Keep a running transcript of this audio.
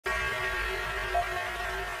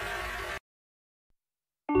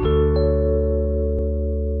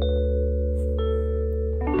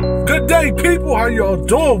Good day, people. How y'all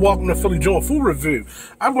doing? Welcome to Philly Joint Food Review.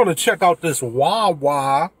 I'm going to check out this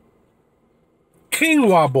WAWA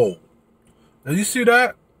Quinoa Bowl. Now, you see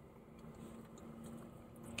that?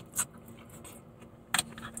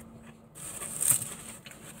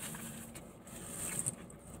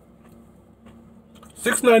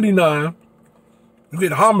 $6.99. You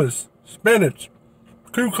get hummus, spinach,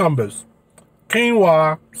 cucumbers,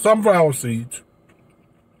 quinoa, sunflower seeds.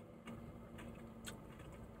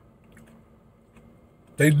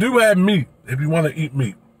 They do have meat if you want to eat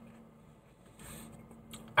meat.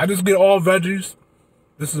 I just get all veggies.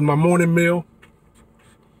 This is my morning meal.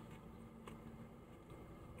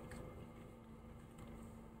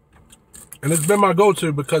 And it's been my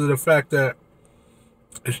go-to because of the fact that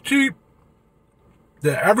it's cheap.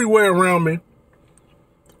 They're everywhere around me.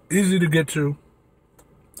 Easy to get to.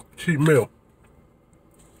 Cheap meal.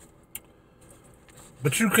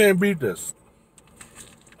 But you can't beat this.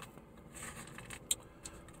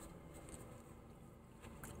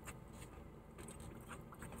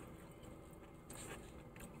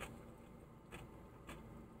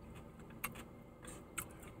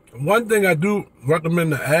 One thing I do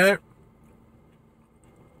recommend to add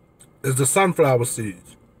is the sunflower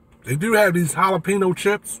seeds. They do have these jalapeno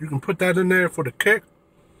chips. You can put that in there for the kick.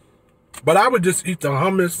 But I would just eat the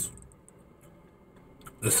hummus,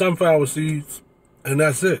 the sunflower seeds, and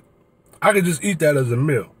that's it. I could just eat that as a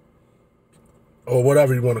meal. Or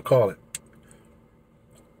whatever you want to call it.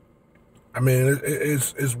 I mean,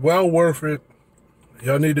 it's well worth it.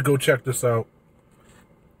 Y'all need to go check this out.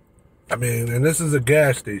 I mean, and this is a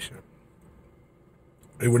gas station.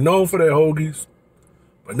 They were known for their hoagies,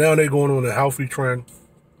 but now they're going on a healthy trend.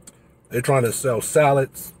 They're trying to sell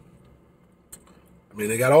salads. I mean,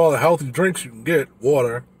 they got all the healthy drinks you can get.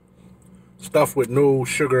 Water, stuff with no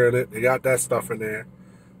sugar in it. They got that stuff in there.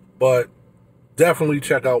 But definitely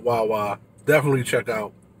check out WAWA. Definitely check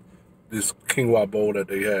out this quinoa bowl that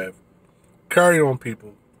they have. Carry on,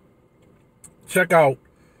 people. Check out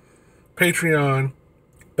Patreon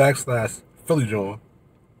 /Philly Joint.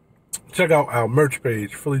 Check out our merch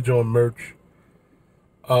page, Philly Joint Merch.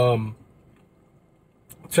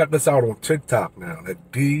 Check us out on TikTok now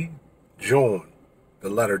at DJAWN. The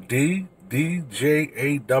letter D,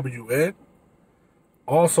 DJAWN.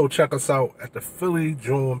 Also check us out at the Philly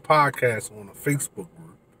Joint Podcast on the Facebook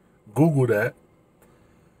group. Google that.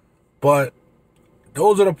 But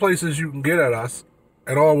those are the places you can get at us.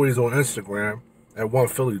 And always on Instagram at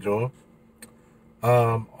 @OnePhillyJoint.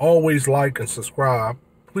 Always like and subscribe.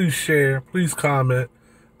 Please share. Please comment.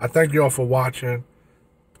 I thank y'all for watching.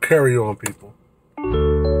 Carry on, people.